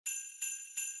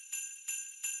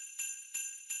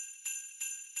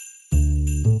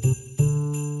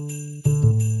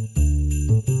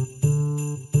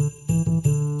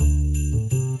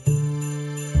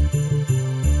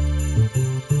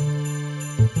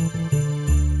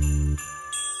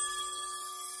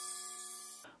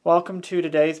Welcome to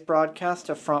today's broadcast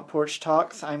of Front Porch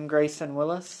Talks. I'm Grayson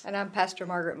Willis. And I'm Pastor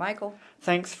Margaret Michael.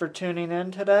 Thanks for tuning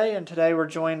in today. And today we're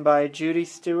joined by Judy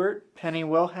Stewart, Penny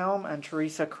Wilhelm, and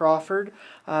Teresa Crawford.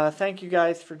 Thank you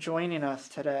guys for joining us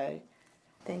today.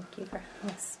 Thank you for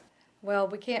having us. Well,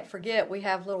 we can't forget we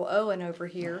have little Owen over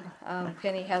here.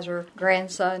 Penny has her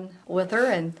grandson with her,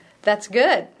 and that's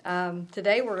good.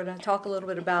 Today we're going to talk a little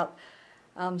bit about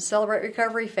Celebrate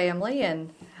Recovery Family,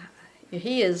 and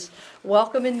he is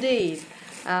welcome indeed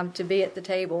to be at the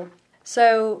table.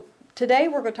 So today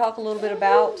we're going to talk a little bit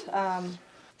about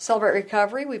Celebrate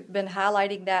Recovery. We've been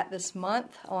highlighting that this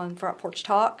month on Front Porch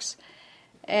Talks.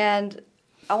 And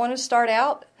I want to start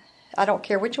out, I don't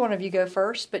care which one of you go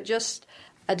first, but just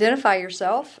identify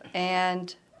yourself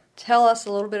and tell us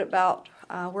a little bit about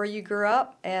where you grew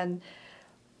up and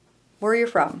where you're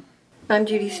from. I'm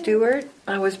Judy Stewart.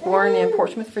 I was born in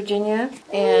Portsmouth, Virginia,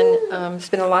 and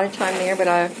spent a lot of time there, but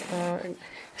I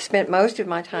spent most of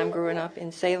my time growing up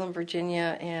in Salem,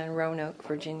 Virginia, and Roanoke,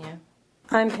 Virginia.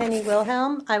 I'm Penny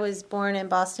Wilhelm. I was born in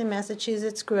Boston,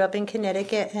 Massachusetts, grew up in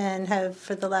Connecticut, and have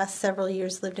for the last several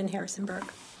years lived in Harrisonburg.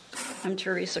 I'm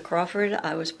Teresa Crawford.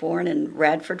 I was born in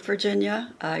Radford,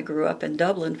 Virginia. I grew up in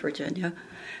Dublin, Virginia,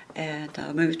 and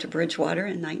moved to Bridgewater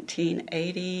in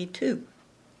 1982.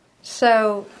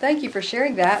 So thank you for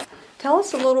sharing that. Tell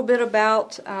us a little bit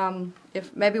about,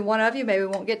 if maybe one of you, maybe we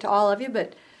won't get to all of you,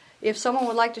 but if someone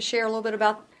would like to share a little bit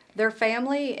about their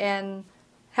family and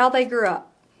how they grew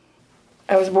up.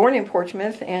 I was born in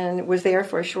Portsmouth and was there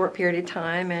for a short period of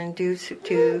time, and due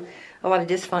to a lot of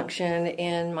dysfunction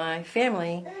in my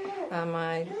family,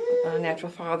 my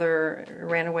natural father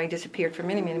ran away, disappeared for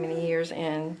many, many, many years,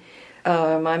 and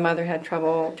my mother had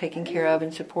trouble taking care of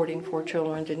and supporting 4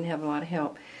 children, didn't have a lot of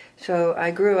help. So I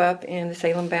grew up in the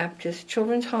Salem Baptist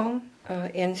Children's Home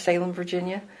in Salem,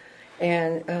 Virginia,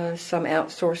 and some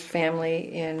outsourced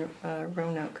family in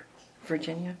Roanoke,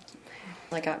 Virginia.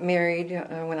 I got married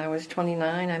when I was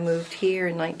 29. I moved here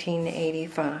in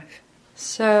 1985.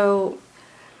 So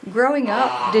growing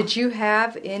up, did you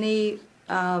have any,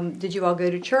 did you all go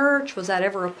to church? Was that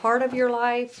ever a part of your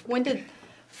life? When did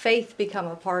faith become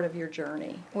a part of your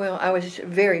journey? Well, I was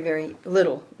very, very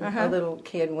little, a little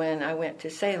kid when I went to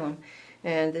Salem,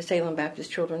 and the Salem Baptist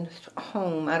Children's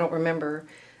Home. I don't remember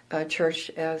church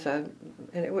as a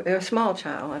small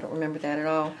child. I don't remember that at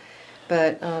all.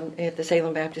 But at the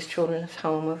Salem Baptist Children's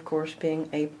Home, of course, being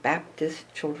a Baptist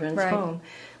children's home,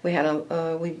 we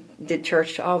had we did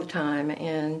church all the time,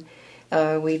 and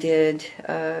we did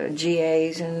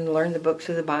GAs and learned the books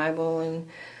of the Bible and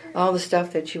all the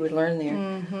stuff that you would learn there.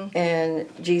 Mm-hmm. And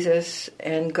Jesus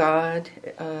and God,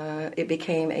 it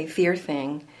became a fear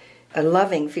thing, a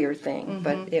loving fear thing,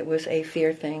 but it was a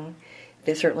fear thing.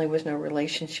 There certainly was no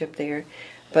relationship there.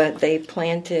 But they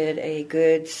planted a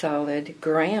good, solid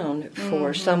ground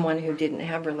for someone who didn't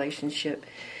have a relationship.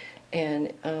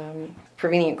 And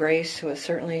Prevenient Grace was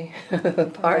certainly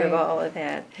part of all of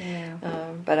that.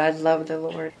 Yeah. But I love the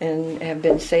Lord and have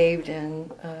been saved,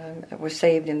 and was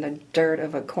saved in the dirt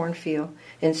of a cornfield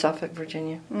in Suffolk,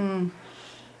 Virginia.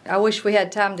 I wish we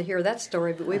had time to hear that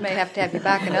story, but we may have to have you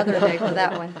back another day for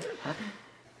that one.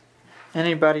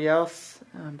 Anybody else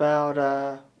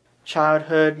about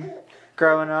childhood,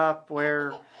 growing up,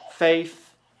 where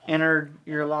faith entered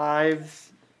your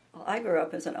lives? Well, I grew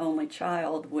up as an only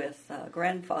child with a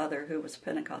grandfather who was a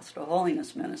Pentecostal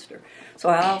holiness minister. So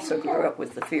I also grew up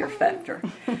with the fear factor.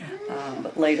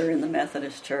 But later in the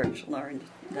Methodist Church learned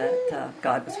that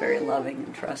God was very loving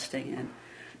and trusting. And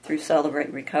through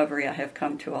Celebrate Recovery, I have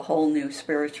come to a whole new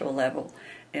spiritual level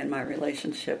in my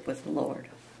relationship with the Lord.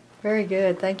 Very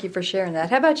good. Thank you for sharing that.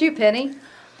 How about you, Penny?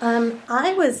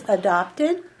 I was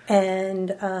adopted,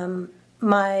 and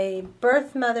my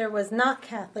birth mother was not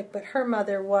Catholic, but her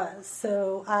mother was.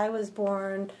 So I was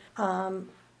born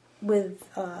with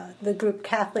the group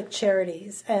Catholic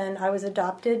Charities, and I was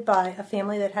adopted by a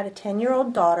family that had a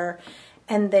 10-year-old daughter,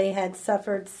 and they had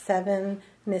suffered 7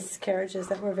 miscarriages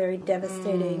that were very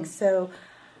devastating. So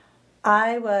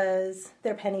I was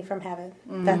their penny from heaven.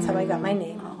 That's how I got my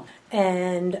name.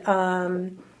 And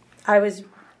I was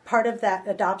part of that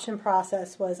adoption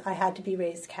process was I had to be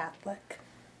raised Catholic.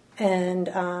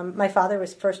 And my father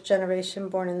was first generation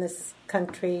born in this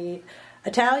country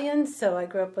Italian, so I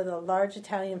grew up with a large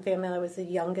Italian family. I was the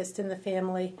youngest in the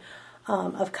family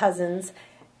of cousins.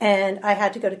 And I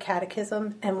had to go to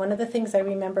catechism. And one of the things I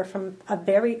remember from a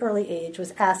very early age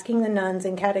was asking the nuns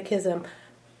in catechism,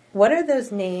 what are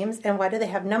those names and why do they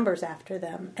have numbers after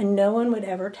them? And no one would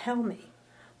ever tell me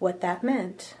what that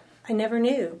meant. I never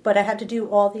knew, but I had to do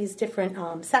all these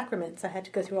different sacraments. I had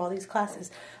to go through all these classes,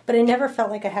 but I never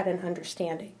felt like I had an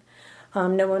understanding.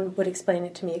 No one would explain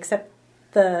it to me except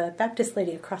the Baptist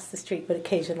lady across the street would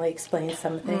occasionally explain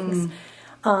some things.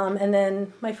 And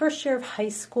then my first year of high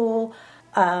school,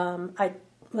 I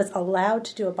was allowed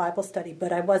to do a Bible study,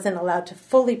 but I wasn't allowed to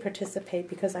fully participate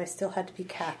because I still had to be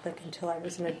Catholic until I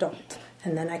was an adult,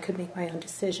 and then I could make my own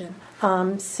decision.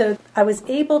 So I was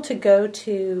able to go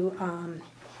to,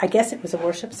 I guess it was a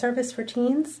worship service for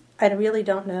teens. I really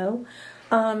don't know.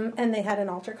 And they had an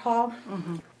altar call,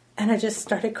 and I just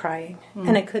started crying,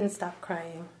 and I couldn't stop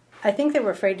crying. I think they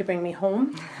were afraid to bring me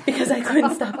home because I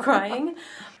couldn't stop crying.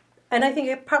 And I think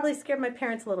it probably scared my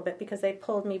parents a little bit because they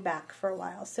pulled me back for a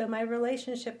while. So my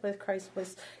relationship with Christ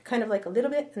was kind of like a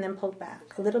little bit and then pulled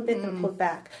back, a little bit and pulled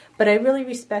back. But I really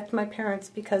respect my parents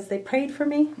because they prayed for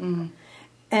me.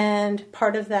 And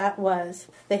part of that was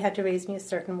they had to raise me a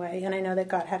certain way. And I know that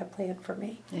God had a plan for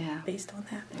me based on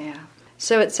that. Yeah.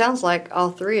 So it sounds like all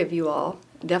three of you all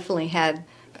definitely had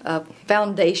a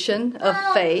foundation of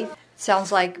faith.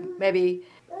 Sounds like maybe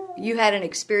you had an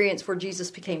experience where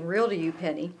Jesus became real to you,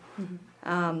 Penny,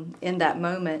 in that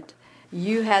moment.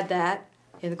 You had that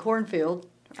in the cornfield.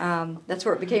 That's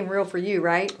where it became real for you,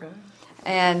 right?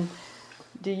 And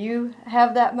do you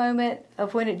have that moment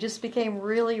of when it just became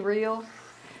really real?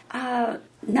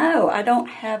 No, I don't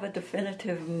have a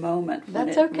definitive moment when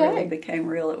That's it okay. really became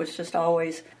real. It was just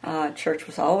always, church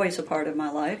was always a part of my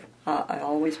life. I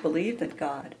always believed in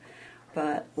God.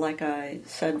 But like I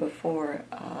said before,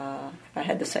 if I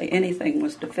had to say anything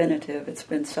was definitive, it's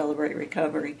been Celebrate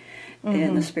Recovery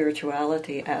in the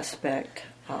spirituality aspect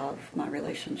of my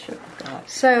relationship with God.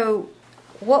 So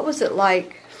what was it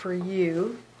like for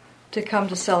you to come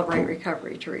to Celebrate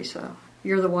Recovery, Teresa?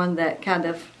 You're the one that kind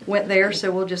of went there,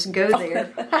 so we'll just go there.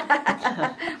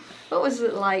 What was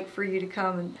it like for you to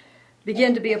come and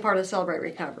begin to be a part of Celebrate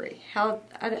Recovery?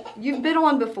 You've been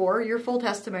on before. Your full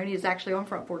testimony is actually on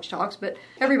Front Porch Talks, but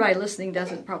everybody listening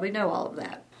doesn't probably know all of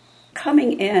that.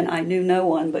 Coming in, I knew no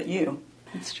one but you.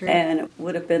 That's true. And it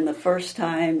would have been the first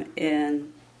time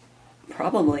in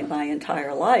probably my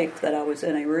entire life that I was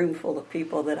in a room full of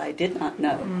people that I did not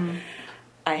know.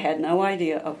 I had no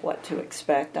idea of what to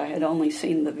expect. I had only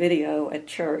seen the video at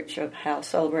church of how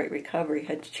Celebrate Recovery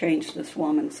had changed this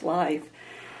woman's life.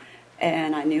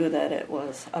 And I knew that it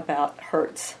was about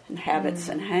hurts and habits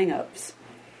and hang-ups.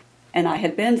 And I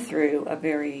had been through a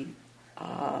very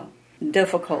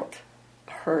difficult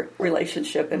hurt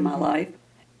relationship in my life.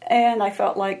 And I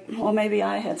felt like, well, maybe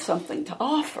I had something to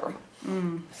offer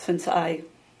since I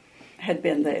had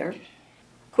been there.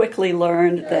 Quickly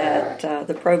learned that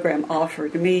the program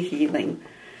offered me healing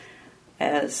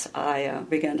as I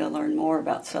began to learn more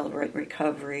about Celebrate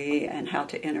Recovery and how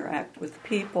to interact with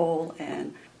people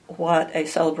and what a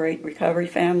Celebrate Recovery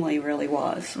family really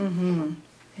was.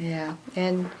 Yeah,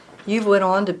 and you went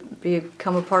on to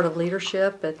become a part of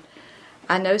leadership, and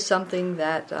I know something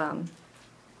that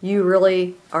you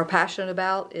really are passionate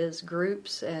about is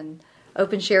groups and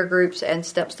open share groups and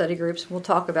step study groups. We'll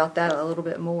talk about that a little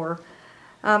bit more.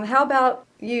 How about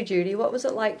you, Judy? What was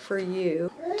it like for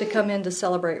you to come in to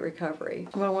Celebrate Recovery?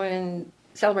 Well, when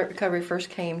Celebrate Recovery first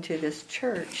came to this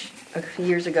church a few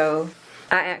years ago,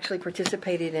 I actually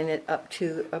participated in it up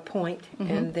to a point,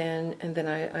 and then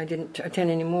I didn't attend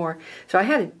anymore. So I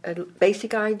had a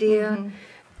basic idea,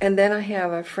 and then I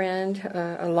have a friend,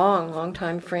 a long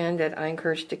time friend that I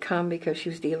encouraged to come because she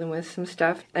was dealing with some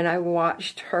stuff, and I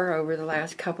watched her over the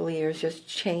last couple of years just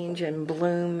change and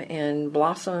bloom and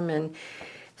blossom. And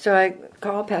so I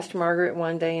called Pastor Margaret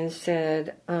one day and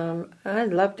said,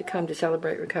 I'd love to come to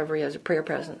Celebrate Recovery as a prayer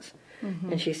presence.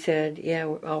 And she said, yeah,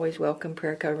 we're always welcome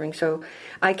prayer covering. So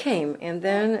I came, and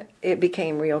then it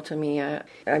became real to me.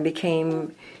 I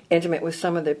became intimate with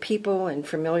some of the people and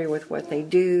familiar with what they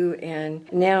do,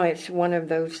 and now it's one of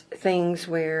those things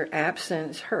where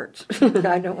absence hurts.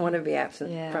 I don't want to be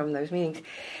absent from those meetings.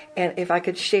 And if I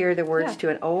could share the words to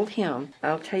an old hymn,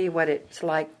 I'll tell you what it's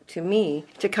like to me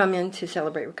to come in to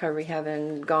Celebrate Recovery,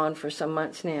 having gone for some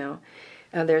months now.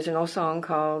 There's an old song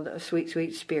called Sweet,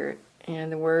 Sweet Spirit.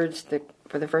 And the words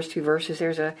for the first two verses,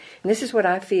 and this is what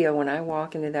I feel when I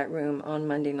walk into that room on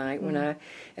Monday night, and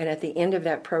at the end of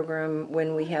that program,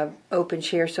 when we have open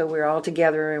share, so we're all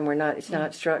together and it's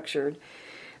not structured.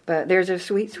 But there's a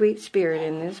sweet, sweet spirit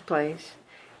in this place,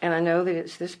 and I know that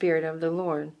it's the Spirit of the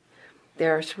Lord.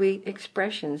 There are sweet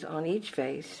expressions on each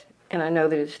face, and I know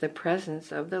that it's the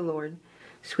presence of the Lord.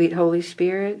 Sweet Holy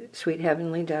Spirit, sweet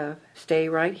Heavenly Dove, stay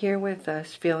right here with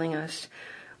us, filling us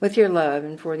with your love,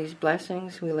 and for these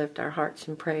blessings we lift our hearts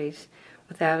in praise.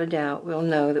 Without a doubt, we'll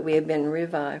know that we have been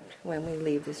revived when we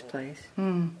leave this place.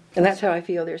 And that's how I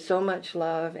feel. There's so much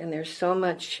love, and there's so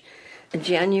much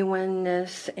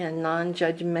genuineness and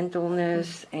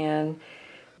non-judgmentalness, and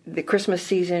the Christmas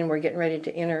season we're getting ready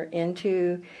to enter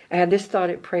into. I had this thought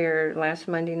at prayer last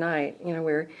Monday night.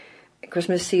 We're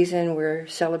Christmas season, we're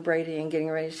celebrating and getting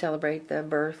ready to celebrate the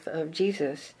birth of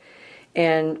Jesus.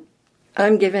 And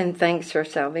I'm giving thanks for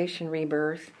salvation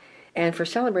rebirth and for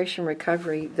celebration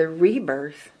recovery, the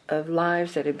rebirth of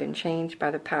lives that have been changed by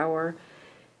the power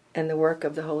and the work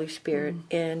of the Holy Spirit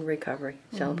in recovery.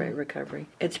 Celebrate recovery.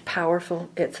 It's powerful,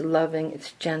 it's loving,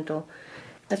 it's gentle.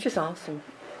 That's just awesome.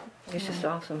 It's just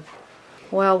awesome.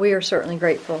 Well, we are certainly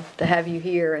grateful to have you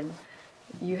here, and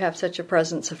you have such a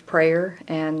presence of prayer,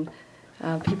 and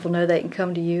people know they can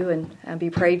come to you and be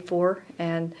prayed for.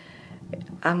 And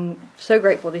I'm so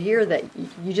grateful to hear that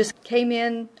you just came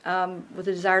in with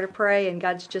a desire to pray, and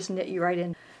God's just knit you right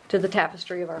into the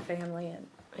tapestry of our family. And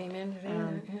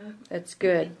Amen. it's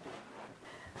good.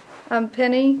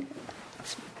 Penny,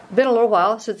 it's been a little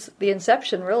while since the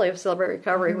inception, really, of Celebrate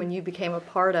Recovery, when you became a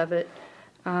part of it.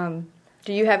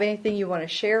 Do you have anything you want to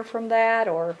share from that,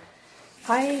 or?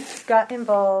 I got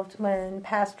involved when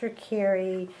Pastor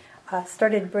Carey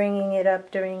started bringing it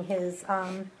up during his,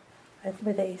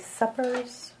 were they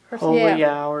suppers or something? Holy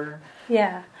hour.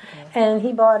 Yeah, and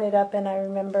he brought it up, and I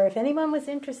remember if anyone was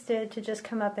interested to just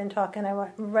come up and talk, and I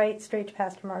went right straight to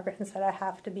Pastor Margaret and said, I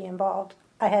have to be involved.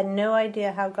 I had no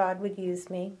idea how God would use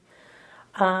me.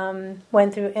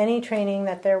 Went through any training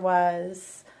that there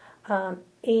was,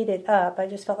 ate it up. I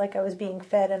just felt like I was being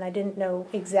fed, and I didn't know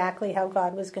exactly how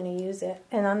God was going to use it.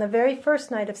 And on the very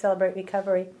first night of Celebrate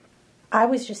Recovery, I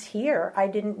was just here. I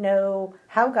didn't know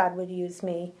how God would use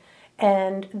me.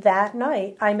 And that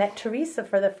night, I met Teresa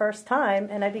for the first time,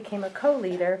 and I became a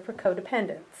co-leader for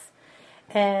Codependence.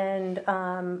 And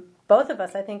both of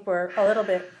us, I think, were a little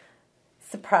bit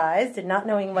surprised and not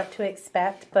knowing what to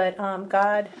expect, but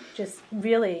God just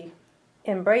really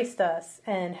embraced us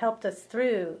and helped us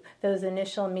through those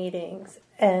initial meetings,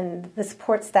 and the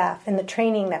support staff and the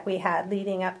training that we had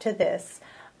leading up to this.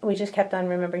 We just kept on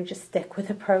remembering, just stick with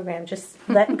the program, just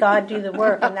let God do the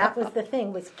work. And that was the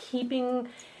thing, was keeping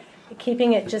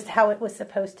it just how it was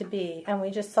supposed to be. And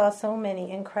we just saw so many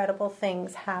incredible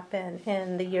things happen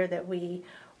in the year that we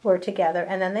were together.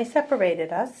 And then they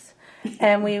separated us,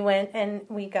 and we went and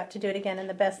we got to do it again. And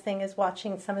the best thing is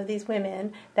watching some of these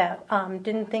women that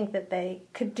didn't think that they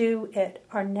could do it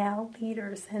are now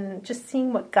leaders, and just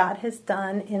seeing what God has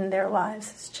done in their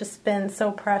lives has just been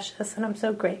so precious. And I'm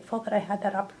so grateful that I had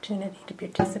that opportunity to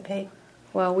participate.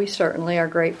 Well, we certainly are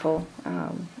grateful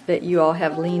that you all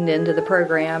have leaned into the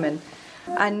program. And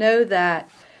I know that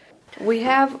we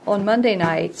have, on Monday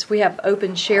nights, we have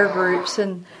open share groups,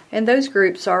 and those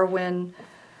groups are when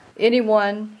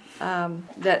anyone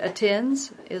that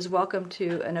attends is welcome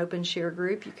to an open share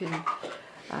group. You can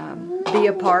be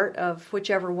a part of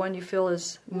whichever one you feel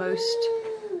is most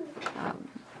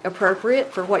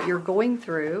appropriate for what you're going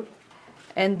through.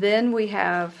 And then we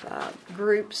have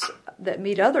groups that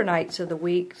meet other nights of the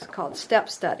week called step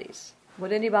studies.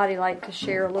 Would anybody like to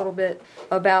share a little bit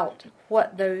about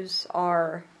what those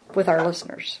are with our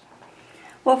listeners?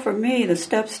 Well, for me, the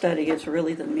step study is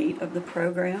really the meat of the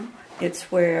program.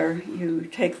 It's where you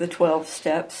take the 12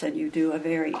 steps and you do a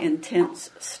very intense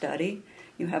study.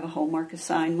 You have a homework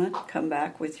assignment, come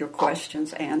back with your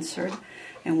questions answered,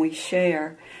 and we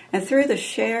share. And through the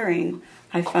sharing,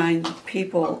 I find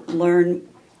people learn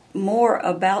more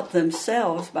about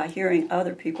themselves by hearing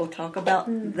other people talk about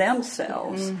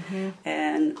themselves.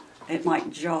 And it might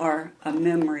jar a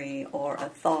memory or a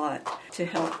thought to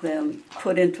help them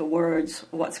put into words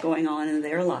what's going on in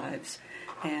their lives.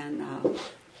 And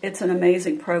it's an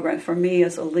amazing program. For me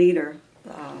as a leader,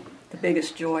 the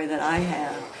biggest joy that I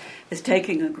have is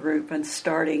taking a group and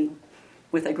starting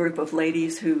with a group of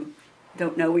ladies who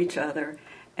don't know each other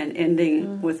and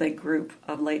ending with a group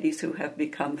of ladies who have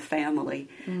become family,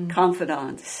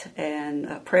 confidants,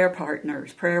 and prayer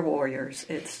partners, prayer warriors.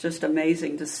 It's just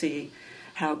amazing to see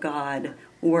how God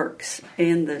works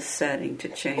in this setting to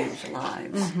change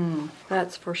lives.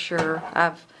 That's for sure.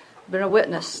 I've been a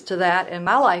witness to that, and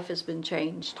my life has been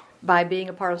changed by being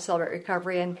a part of Celebrate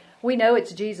Recovery. And we know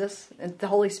it's Jesus and the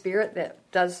Holy Spirit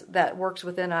that works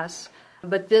within us.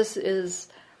 But this is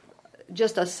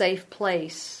just a safe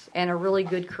place and a really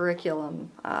good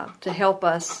curriculum to help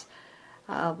us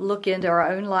look into our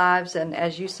own lives. And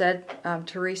as you said,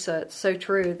 Teresa, it's so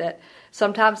true that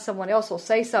sometimes someone else will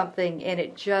say something and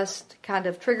it just kind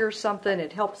of triggers something.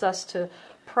 It helps us to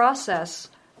process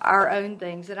our own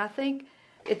things. And I think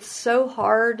it's so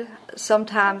hard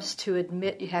sometimes to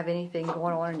admit you have anything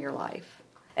going on in your life.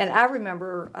 And I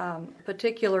remember a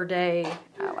particular day,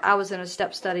 I was in a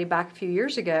step study back a few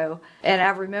years ago, and I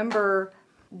remember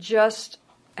just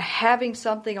having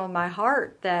something on my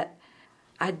heart that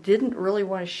I didn't really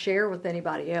want to share with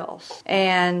anybody else.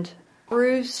 And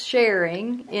through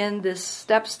sharing in this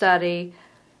step study,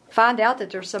 find out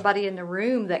that there's somebody in the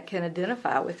room that can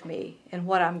identify with me and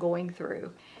what I'm going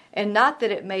through. And not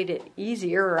that it made it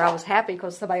easier or I was happy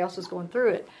because somebody else was going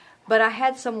through it, but I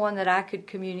had someone that I could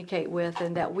communicate with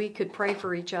and that we could pray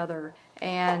for each other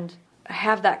and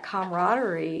have that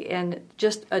camaraderie and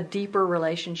just a deeper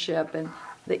relationship. And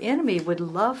the enemy would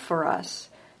love for us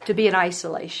to be in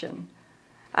isolation.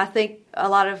 I think a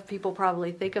lot of people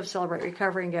probably think of Celebrate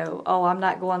Recovery and go, oh, I'm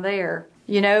not going there,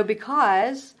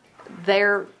 because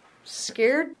they're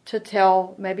scared to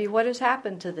tell maybe what has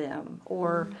happened to them,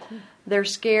 or they're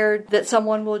scared that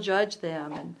someone will judge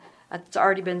them. And it's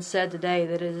already been said today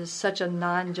that it is such a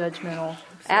non-judgmental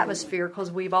atmosphere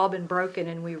because we've all been broken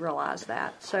and we realize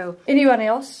that. So anyone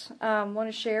else want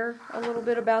to share a little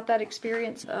bit about that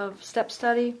experience of step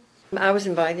study? I was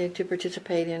invited to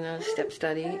participate in a step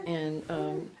study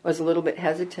and was a little bit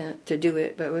hesitant to do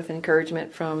it, but with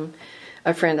encouragement from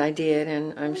a friend I did,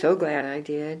 and I'm so glad I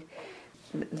did.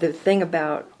 The thing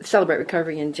about Celebrate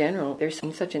Recovery in general, there's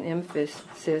such an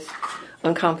emphasis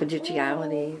on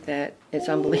confidentiality that it's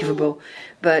unbelievable.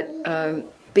 But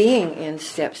being in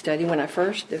step study, when I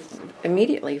first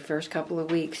couple of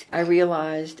weeks, I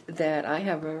realized that I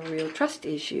have a real trust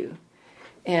issue.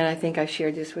 And I think I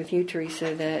shared this with you,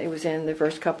 Teresa, that it was in the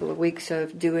first couple of weeks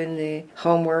of doing the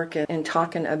homework and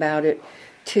talking about it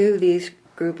to these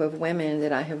group of women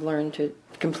that I have learned to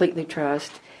completely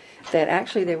trust, that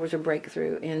actually there was a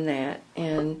breakthrough in that.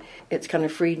 And it's kind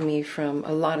of freed me from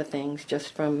a lot of things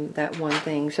just from that one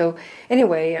thing. So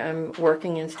anyway, I'm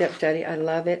working in step study. I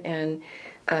love it. And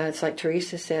it's like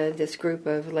Teresa said, this group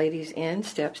of ladies in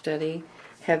step study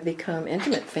have become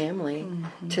intimate family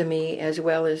to me, as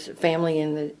well as family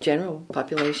in the general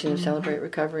population of Celebrate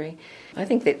Recovery. I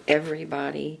think that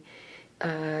everybody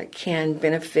can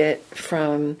benefit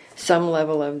from some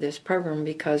level of this program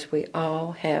because we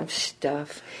all have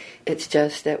stuff. It's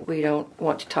just that we don't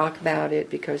want to talk about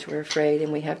it because we're afraid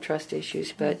and we have trust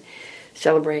issues. But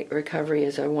Celebrate Recovery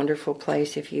is a wonderful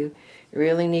place if you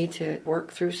really need to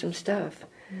work through some stuff.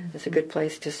 It's a good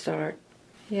place to start.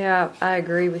 Yeah, I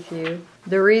agree with you.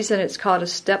 The reason it's called a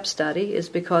step study is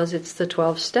because it's the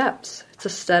 12 steps. It's a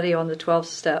study on the 12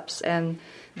 steps and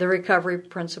the recovery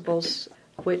principles,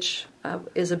 which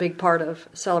is a big part of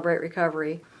Celebrate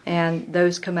Recovery, and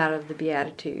those come out of the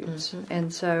Beatitudes.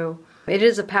 And so it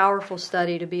is a powerful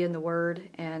study to be in the Word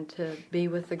and to be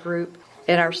with the group.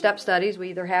 In our step studies,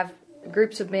 we either have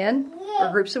groups of men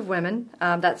or groups of women.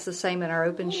 That's the same in our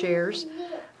open shares.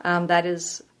 That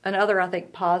is another, I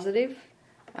think, positive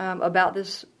about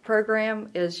this program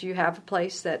is you have a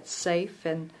place that's safe,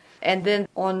 and then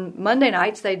on Monday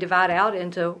nights they divide out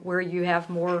into where you have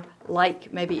more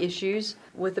maybe issues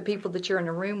with the people that you're in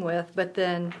a room with, but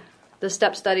then the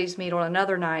step studies meet on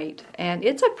another night, and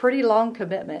it's a pretty long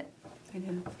commitment.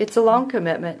 It's a long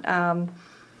commitment.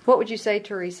 What would you say,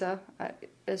 Teresa,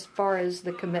 as far as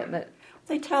the commitment?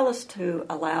 They tell us to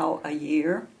allow a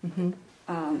year.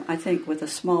 I think with a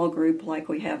small group like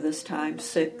we have this time,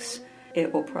 6,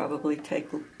 it will probably take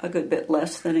a good bit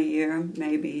less than a year,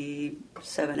 maybe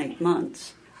 7-8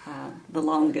 months. The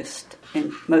longest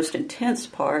and most intense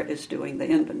part is doing the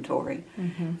inventory.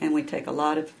 And we take a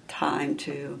lot of time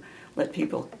to let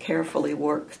people carefully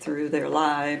work through their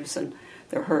lives and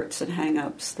their hurts and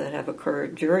hang-ups that have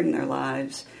occurred during their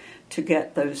lives to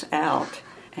get those out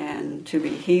and to be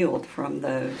healed from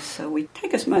those. So we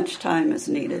take as much time as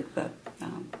needed, but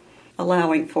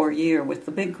allowing for a year with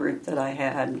the big group that I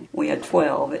had, we had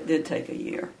 12, it did take a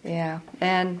year. Yeah,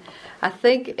 and I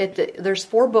think there's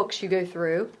 4 books you go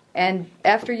through, and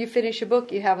after you finish a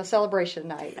book, you have a celebration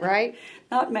night, right?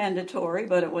 Not mandatory,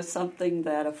 but it was something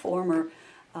that a former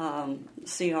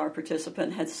CR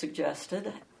participant had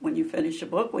suggested. When you finish a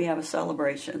book, we have a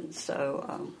celebration.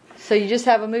 So you just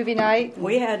have a movie night?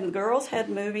 The girls had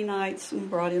movie nights and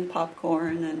brought in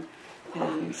popcorn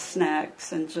and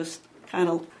snacks and just kind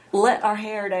of let our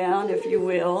hair down, if you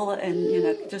will,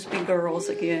 and just be girls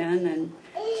again, and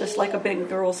just like a big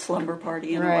girls' slumber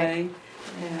party in a way.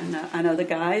 And I know the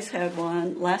guys had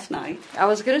one last night. I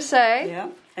was going to say. Yeah,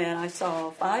 and I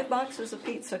saw 5 boxes of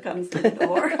pizza come through the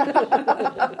door.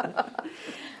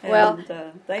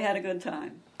 And they had a good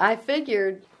time. I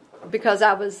figured, because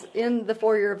I was in the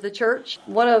foyer of the church,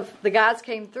 one of the guys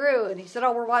came through and he said,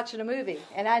 "Oh, we're watching a movie."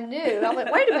 And I knew. I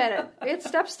went, "Wait a minute, it's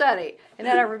step study." And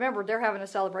then I remembered they're having a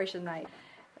celebration night.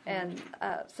 And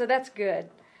so that's good.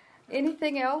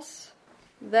 Anything else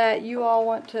that you all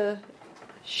want to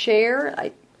share?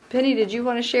 Penny, did you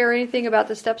want to share anything about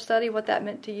the step study, what that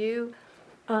meant to you?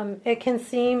 It can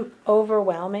seem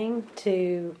overwhelming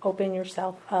to open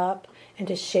yourself up and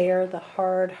to share the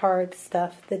hard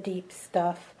stuff, the deep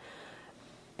stuff.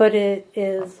 But it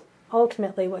is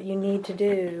ultimately what you need to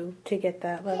do to get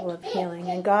that level of healing.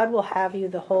 And God will have you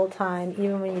the whole time,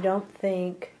 even when you don't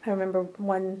think. I remember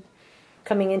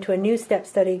coming into a new step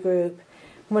study group,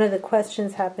 one of the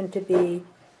questions happened to be,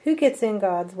 who gets in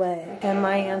God's way? And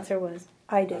my answer was,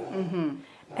 I do. Mm-hmm.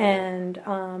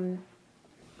 And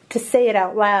to say it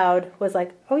out loud was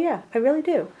like, oh yeah, I really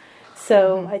do.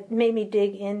 So it made me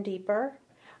dig in deeper.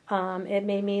 It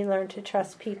made me learn to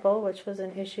trust people, which was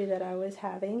an issue that I was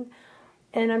having.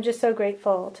 And I'm just so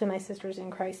grateful to my sisters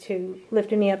in Christ who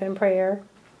lifted me up in prayer.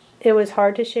 It was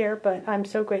hard to share, but I'm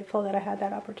so grateful that I had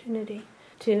that opportunity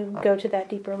to go to that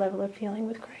deeper level of feeling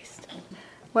with Christ.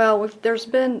 Well, there's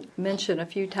been mention a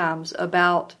few times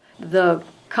about the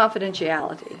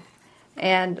confidentiality.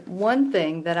 And one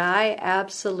thing that I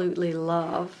absolutely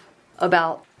love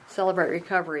about Celebrate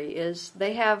Recovery is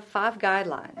they have 5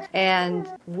 guidelines. And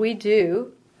we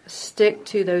do stick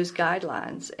to those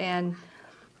guidelines. And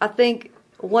I think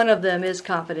one of them is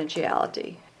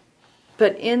confidentiality.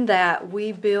 But in that,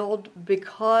 we build,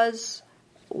 because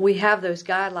we have those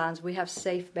guidelines, we have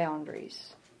safe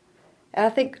boundaries. And I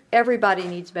think everybody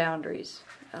needs boundaries.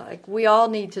 Like, we all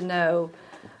need to know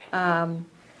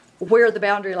where the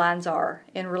boundary lines are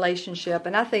in relationship.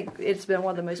 And I think it's been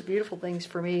one of the most beautiful things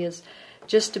for me is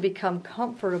just to become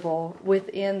comfortable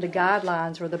within the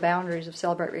guidelines or the boundaries of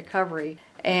Celebrate Recovery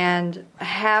and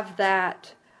have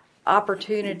that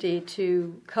opportunity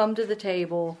to come to the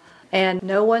table and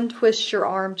no one twists your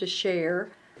arm to share.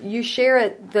 You share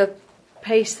at the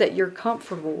pace that you're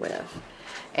comfortable with.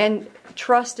 And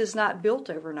trust is not built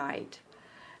overnight.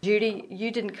 Judy,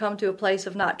 you didn't come to a place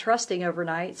of not trusting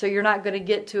overnight, so you're not going to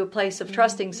get to a place of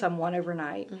trusting someone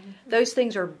overnight. Mm-hmm. Those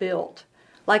things are built.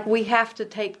 Like, we have to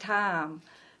take time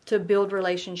to build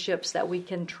relationships that we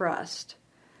can trust.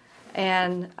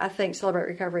 And I think Celebrate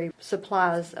Recovery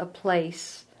supplies a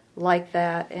place like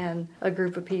that and a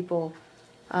group of people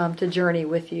to journey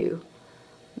with you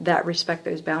that respect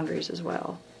those boundaries as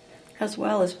well. As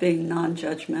well as being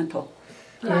non-judgmental.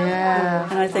 Yeah.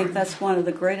 And I think that's one of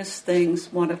the greatest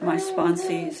things. One of my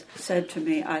sponsees said to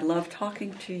me, I love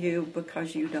talking to you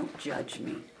because you don't judge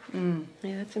me. Mm.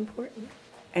 Yeah, that's important.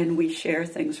 And we share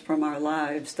things from our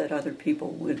lives that other people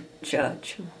would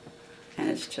judge. And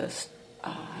it's just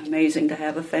amazing to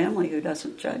have a family who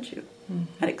doesn't judge you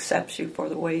and accepts you for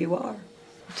the way you are.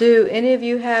 Do any of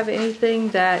you have anything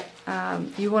that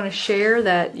you want to share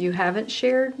that you haven't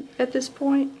shared at this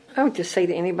point? I would just say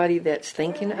to anybody that's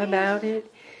thinking about it,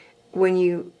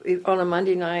 on a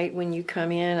Monday night when you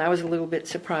come in, I was a little bit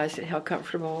surprised at how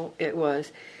comfortable it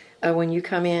was. When you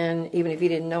come in, even if you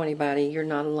didn't know anybody, you're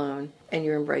not alone and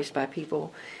you're embraced by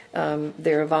people.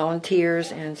 There are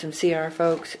volunteers and some CR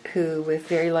folks who, with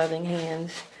very loving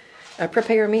hands,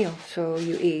 prepare a meal so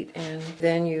you eat, and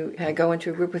then you go into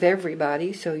a group with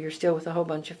everybody, so you're still with a whole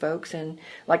bunch of folks, and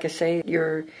like I say,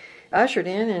 you're ushered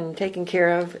in and taken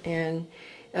care of, and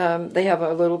they have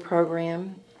a little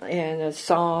program and a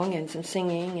song and some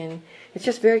singing, and it's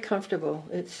just very comfortable.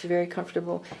 It's very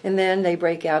comfortable. And then they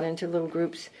break out into little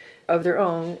groups of their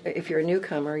own. If you're a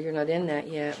newcomer, you're not in that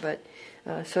yet, but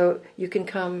so you can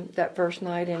come that first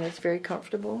night, and it's very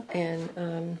comfortable,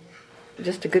 and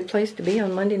just a good place to be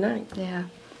on Monday night. Yeah.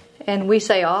 And we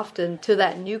say often to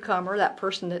that newcomer, that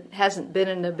person that hasn't been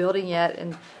in the building yet,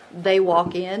 and they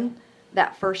walk in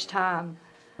that first time,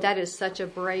 that is such a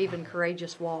brave and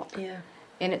courageous walk. Yeah.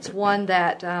 And it's one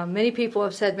that many people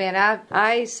have said, man,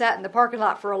 I sat in the parking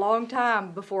lot for a long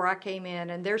time before I came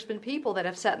in. And there's been people that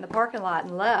have sat in the parking lot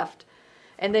and left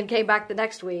and then came back the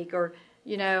next week, or,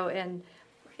 and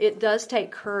it does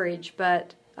take courage,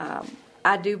 but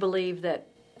I do believe that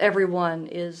everyone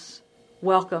is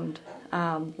welcomed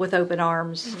with open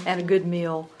arms, and a good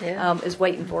meal is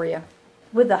waiting for you.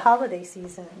 With the holiday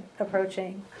season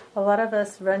approaching, a lot of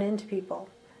us run into people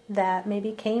that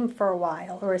maybe came for a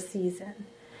while or a season,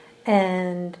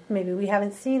 and maybe we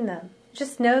haven't seen them.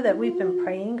 Just know that we've been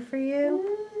praying for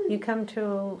you. You come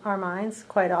to our minds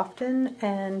quite often,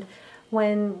 and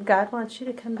when God wants you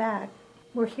to come back,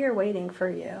 we're here waiting for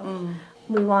you.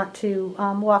 We want to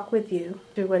walk with you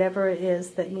through whatever it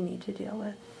is that you need to deal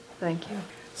with. Thank you.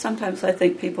 Sometimes I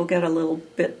think people get a little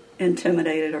bit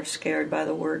intimidated or scared by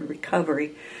the word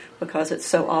recovery because it's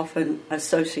so often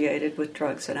associated with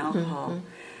drugs and alcohol.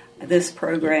 Mm-hmm. This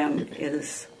program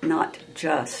is not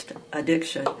just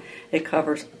addiction. It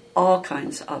covers all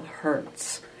kinds of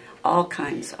hurts, all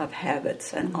kinds of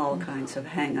habits, and all kinds of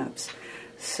hang-ups.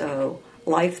 So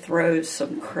life throws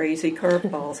some crazy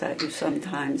curveballs at you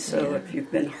sometimes. So if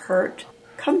you've been hurt,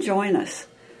 come join us,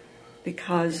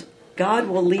 because God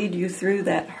will lead you through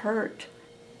that hurt,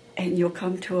 and you'll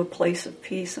come to a place of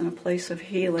peace and a place of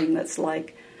healing that's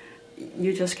like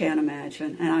you just can't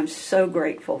imagine. And I'm so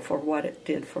grateful for what it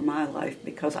did for my life,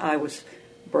 because I was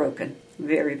broken,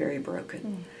 very, very broken.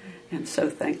 Mm-hmm. And so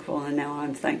thankful, and now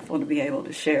I'm thankful to be able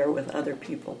to share with other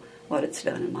people what it's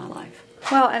done in my life.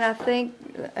 Well, and I think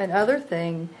another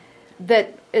thing,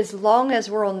 that as long as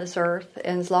we're on this earth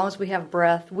and as long as we have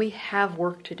breath, we have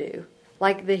work to do.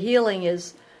 Like the healing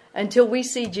is, until we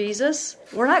see Jesus,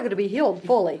 we're not going to be healed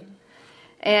fully.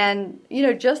 And,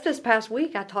 just this past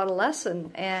week I taught a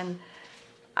lesson, and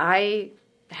I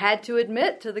had to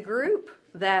admit to the group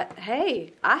that,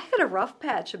 hey, I had a rough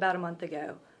patch about a month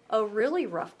ago, a really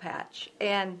rough patch.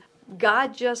 And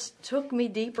God just took me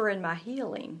deeper in my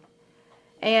healing.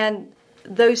 And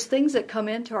those things that come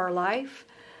into our life,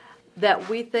 that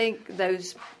we think,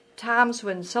 those times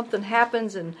when something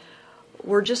happens and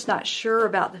we're just not sure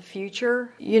about the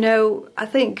future, I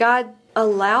think God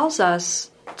allows us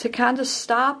to kind of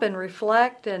stop and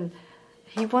reflect, and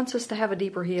He wants us to have a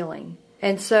deeper healing.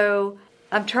 And so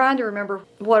I'm trying to remember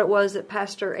what it was that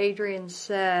Pastor Adrian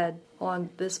said on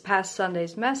this past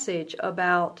Sunday's message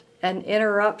about an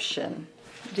interruption.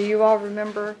 Do you all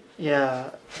remember?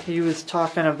 Yeah, he was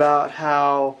talking about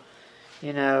how,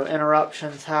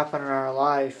 interruptions happen in our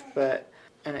life, but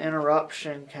an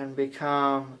interruption can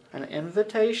become an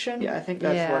invitation. Yeah, I think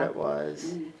that's what it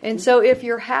was. And so if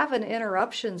you're having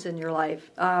interruptions in your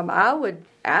life, I would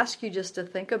ask you just to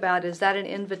think about, is that an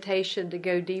invitation to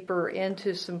go deeper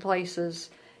into some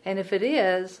places? And if it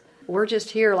is, we're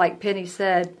just here, like Penny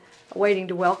said, waiting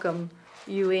to welcome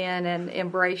you in and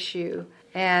embrace you.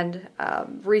 And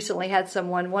recently had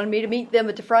someone wanted me to meet them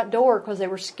at the front door because they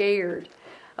were scared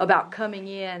about coming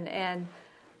in. And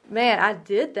man, I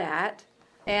did that.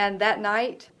 And that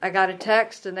night I got a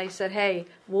text and they said, hey,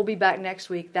 we'll be back next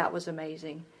week. That was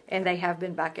amazing. And they have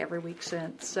been back every week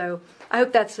since. So I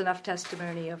hope that's enough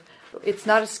testimony of it's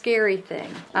not a scary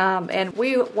thing. And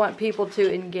we want people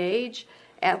to engage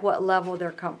at what level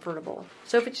they're comfortable.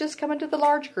 So if it's just coming to the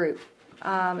large group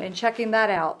and checking that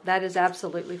out, that is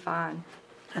absolutely fine.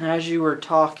 And as you were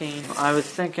talking, I was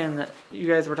thinking that you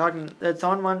guys were talking, it's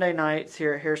on Monday nights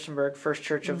here at Harrisonburg First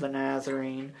Church of the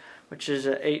Nazarene, which is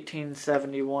at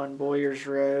 1871 Boyers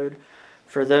Road,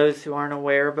 for those who aren't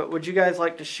aware. But would you guys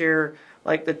like to share,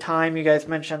 like the time you guys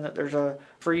mentioned that there's a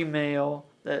free meal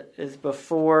that is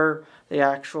before the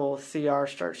actual CR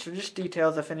starts? So just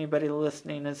details if anybody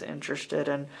listening is interested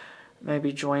in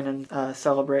maybe joining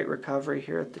Celebrate Recovery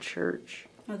here at the church.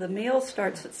 Well, the meal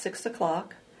starts at 6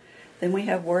 o'clock. Then we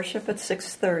have worship at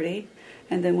 6:30,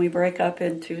 and then we break up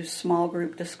into small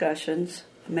group discussions,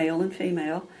 male and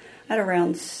female, at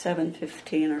around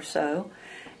 7:15 or so.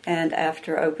 And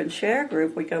after open share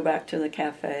group, we go back to the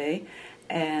cafe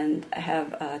and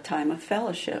have a time of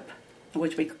fellowship,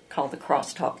 which we call the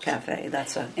Crosstalk Cafe.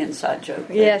 That's an inside joke.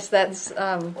 Yes, that's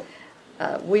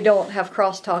we don't have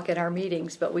crosstalk in our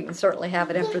meetings, but we can certainly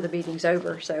have it after the meeting's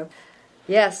over. So,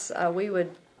 yes, we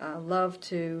would love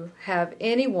to have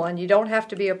anyone. You don't have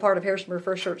to be a part of Harrisonburg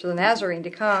First Church of the Nazarene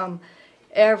to come.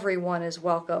 Everyone is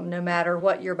welcome, no matter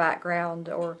what your background,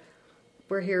 or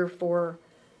we're here for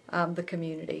the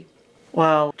community.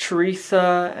 Well,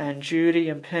 Teresa and Judy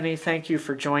and Penny, thank you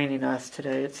for joining us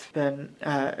today. It's been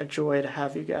a joy to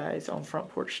have you guys on Front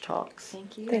Porch Talks.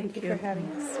 Thank you. Thank you for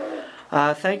having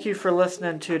us. Thank you for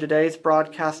listening to today's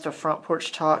broadcast of Front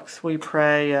Porch Talks. We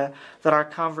pray that our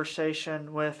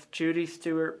conversation with Judy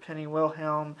Stewart, Penny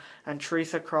Wilhelm, and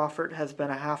Teresa Crawford has been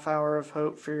a half hour of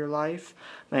hope for your life.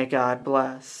 May God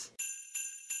bless.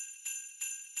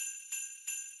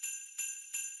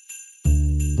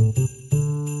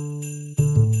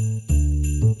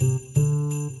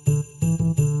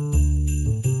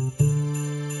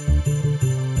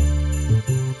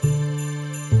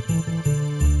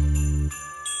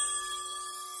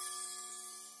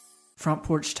 Front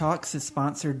Porch Talks is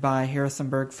sponsored by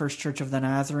Harrisonburg First Church of the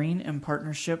Nazarene in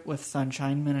partnership with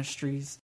Sunshine Ministries.